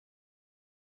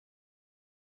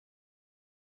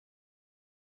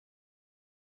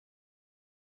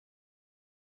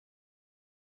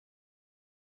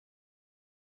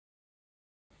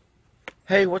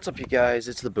Hey, what's up you guys?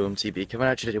 It's the Boom TB coming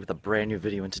at you today with a brand new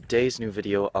video. In today's new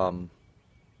video,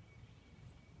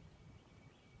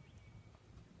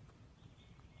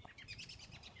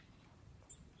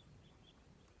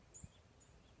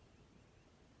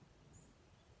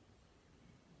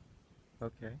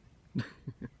 okay.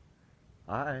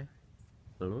 Hi.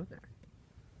 Hello there.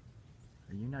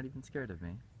 Are you not even scared of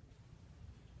me?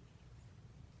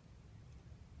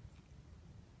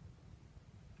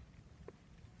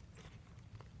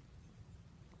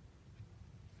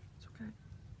 It's okay.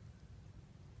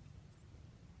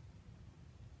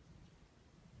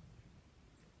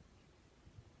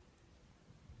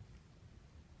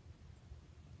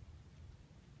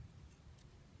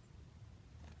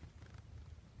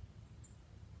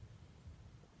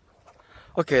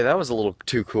 Okay, that was a little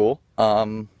too cool.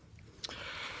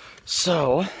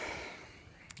 So,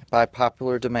 by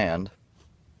popular demand,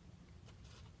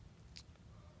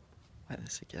 why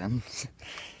this again?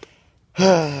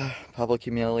 Public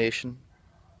humiliation.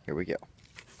 Here we go.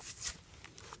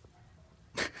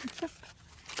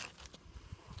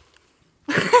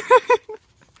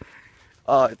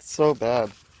 Oh, it's so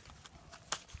bad.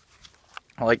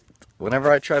 Like,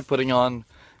 whenever I tried putting on,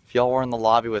 if y'all were in the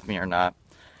lobby with me or not,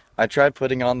 I tried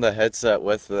putting on the headset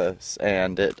with this,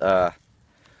 and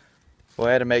well,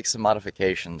 I had to make some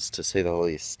modifications, to say the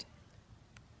least.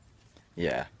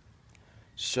 Yeah.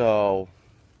 So,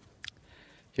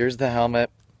 here's the helmet.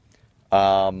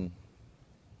 You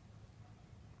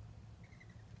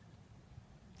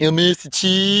Mr.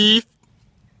 Chief!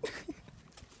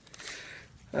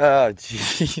 Oh,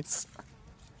 jeez.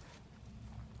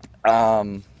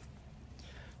 Um,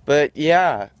 but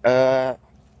yeah,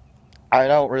 I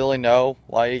don't really know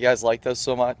why you guys like this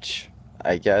so much.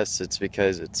 I guess it's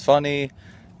because it's funny,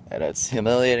 and it's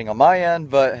humiliating on my end,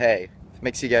 but hey, if it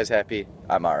makes you guys happy,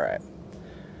 I'm alright.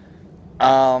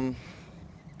 Um,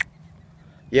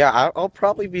 yeah, I'll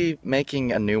probably be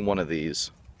making a new one of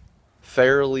these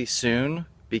fairly soon,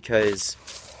 because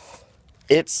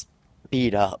it's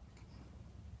beat up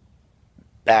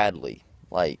badly.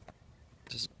 Like,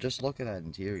 just look at that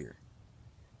interior.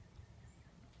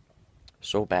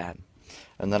 So bad.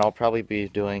 And then I'll probably be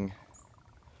doing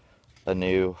a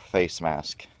new face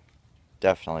mask.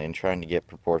 Definitely, and trying to get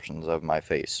proportions of my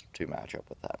face to match up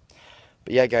with that.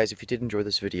 But yeah, guys, if you did enjoy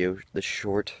this video, this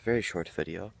short, very short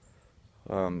video,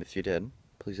 if you did,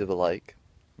 please leave a like.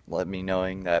 Let me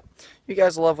knowing that you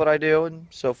guys love what I do and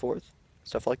so forth.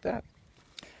 Stuff like that.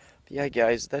 But yeah,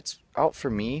 guys, that's out for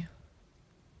me.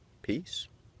 Peace.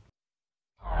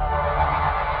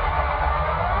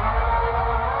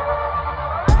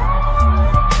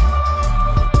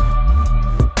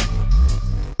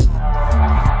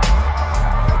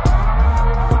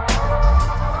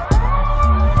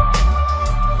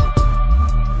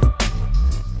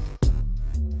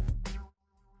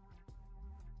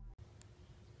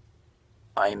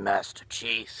 I'm Master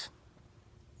Chief.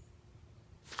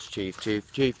 Chief.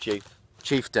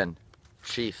 Chieftain.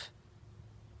 Chief.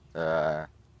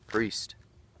 Priest.